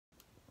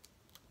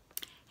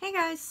Hey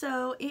guys,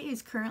 so it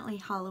is currently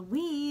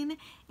Halloween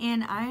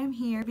and I am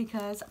here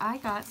because I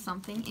got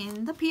something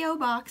in the P.O.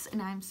 box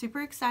and I'm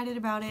super excited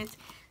about it.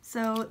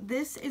 So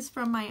this is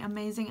from my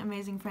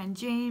amazing friend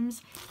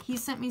James. He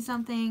sent me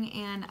something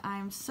and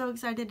I'm so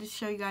excited to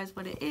show you guys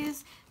what it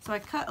is. So I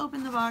cut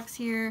open the box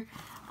here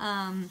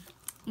and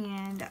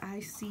I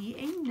see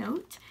a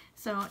note.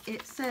 So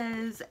it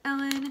says,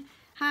 Ellen,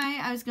 hi,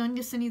 I was going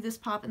to send you this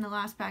pop in the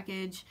last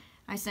package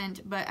I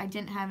sent, but I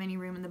didn't have any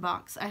room in the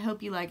box. I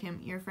hope you like him,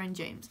 your friend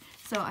James.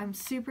 So I'm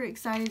super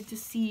excited to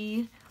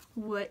see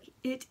what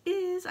it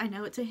is. I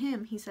know it's a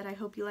him. He said, I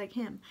hope you like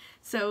him.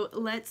 So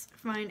let's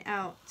find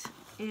out.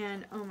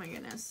 And oh my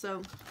goodness.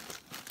 So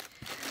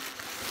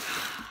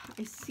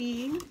I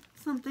see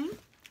something.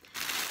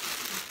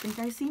 I think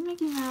I see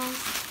Mickey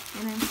Mouse.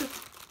 And I'm so...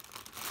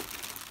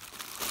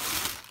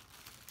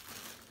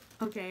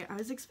 Okay, I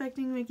was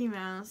expecting Mickey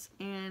Mouse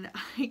and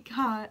I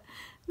got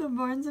the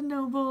Barnes &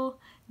 Noble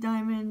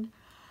Diamond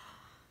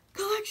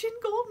Collection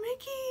Gold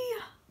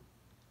Mickey!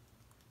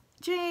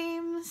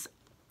 James!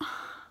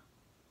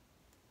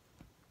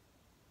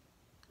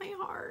 My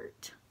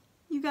heart.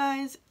 You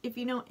guys, if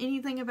you know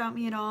anything about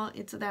me at all,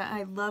 it's that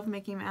I love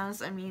Mickey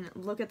Mouse. I mean,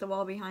 look at the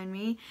wall behind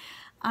me.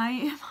 I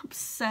am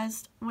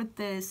obsessed with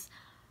this.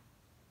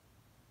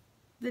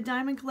 The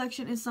Diamond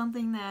Collection is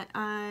something that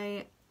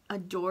I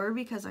adore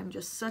because I'm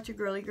just such a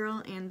girly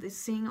girl, and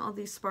seeing all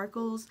these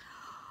sparkles.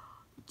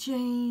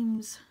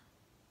 James,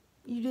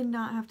 you did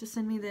not have to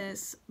send me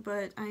this,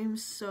 but I am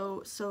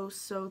so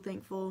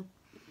thankful.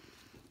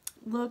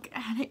 Look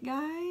at it,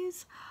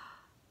 guys.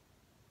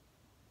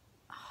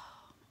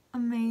 Oh,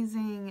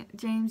 amazing.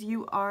 James,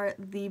 you are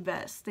the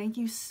best. Thank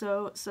you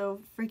so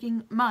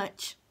freaking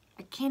much.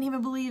 I can't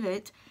even believe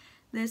it.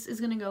 This is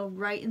gonna go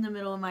right in the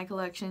middle of my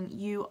collection.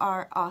 You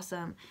are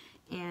awesome.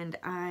 And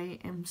I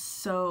am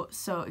so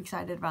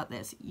excited about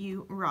this.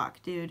 You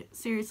rock, dude.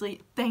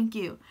 Seriously, thank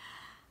you.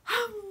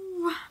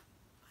 I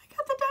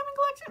got the Diamond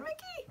Collection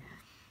Mickey.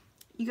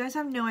 You guys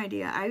have no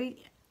idea.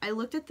 I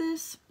looked at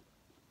this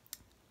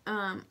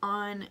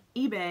on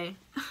eBay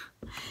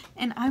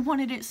and I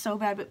wanted it so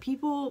bad, but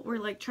people were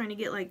like trying to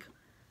get like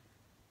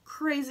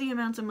crazy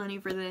amounts of money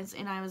for this,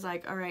 and I was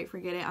like, alright,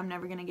 forget it. I'm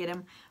never gonna get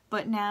him.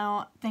 But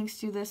now, thanks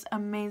to this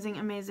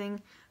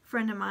amazing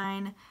friend of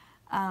mine,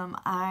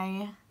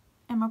 I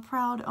am a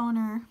proud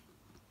owner.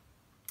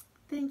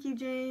 Thank you,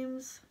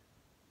 James.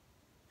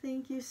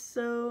 Thank you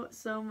so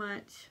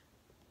much.